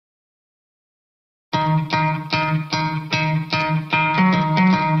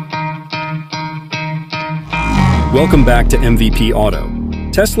Welcome back to MVP Auto.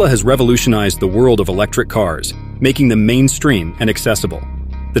 Tesla has revolutionized the world of electric cars, making them mainstream and accessible.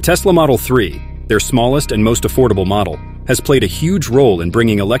 The Tesla Model 3, their smallest and most affordable model, has played a huge role in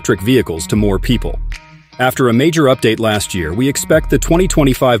bringing electric vehicles to more people. After a major update last year, we expect the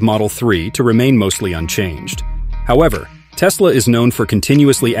 2025 Model 3 to remain mostly unchanged. However, Tesla is known for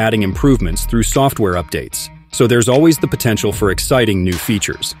continuously adding improvements through software updates, so there's always the potential for exciting new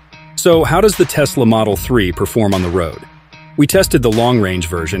features. So, how does the Tesla Model 3 perform on the road? We tested the long-range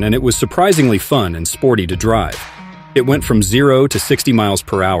version and it was surprisingly fun and sporty to drive. It went from 0 to 60 miles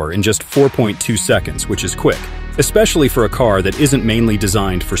per hour in just 4.2 seconds, which is quick, especially for a car that isn't mainly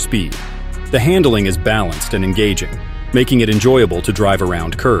designed for speed. The handling is balanced and engaging, making it enjoyable to drive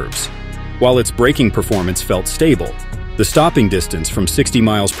around curves. While its braking performance felt stable, the stopping distance from 60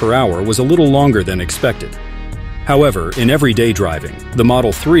 miles per hour was a little longer than expected. However, in everyday driving, the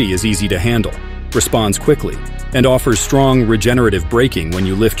Model 3 is easy to handle, responds quickly, and offers strong regenerative braking when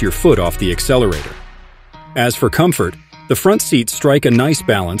you lift your foot off the accelerator. As for comfort, the front seats strike a nice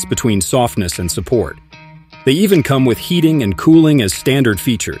balance between softness and support. They even come with heating and cooling as standard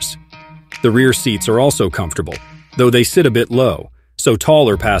features. The rear seats are also comfortable, though they sit a bit low, so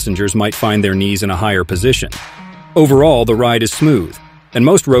taller passengers might find their knees in a higher position. Overall, the ride is smooth, and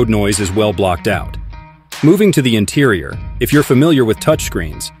most road noise is well blocked out. Moving to the interior, if you're familiar with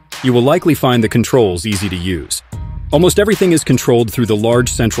touchscreens, you will likely find the controls easy to use. Almost everything is controlled through the large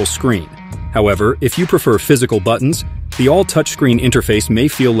central screen. However, if you prefer physical buttons, the all-touchscreen interface may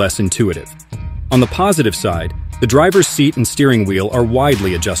feel less intuitive. On the positive side, the driver's seat and steering wheel are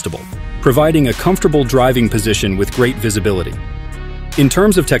widely adjustable, providing a comfortable driving position with great visibility. In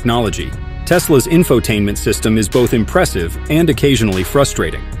terms of technology, Tesla's infotainment system is both impressive and occasionally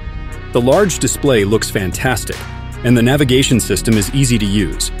frustrating. The large display looks fantastic, and the navigation system is easy to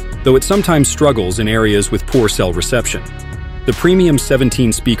use, though it sometimes struggles in areas with poor cell reception. The premium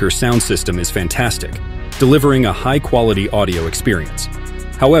 17-speaker sound system is fantastic, delivering a high-quality audio experience.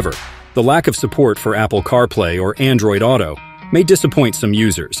 However, the lack of support for Apple CarPlay or Android Auto may disappoint some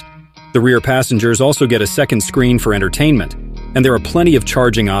users. The rear passengers also get a second screen for entertainment, and there are plenty of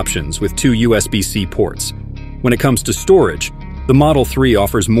charging options with 2 USB-C ports. When it comes to storage, the Model 3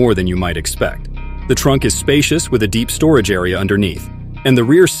 offers more than you might expect. The trunk is spacious with a deep storage area underneath, and the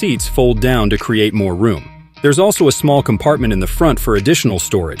rear seats fold down to create more room. There's also a small compartment in the front for additional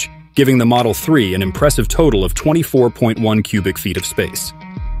storage, giving the Model 3 an impressive total of 24.1 cubic feet of space.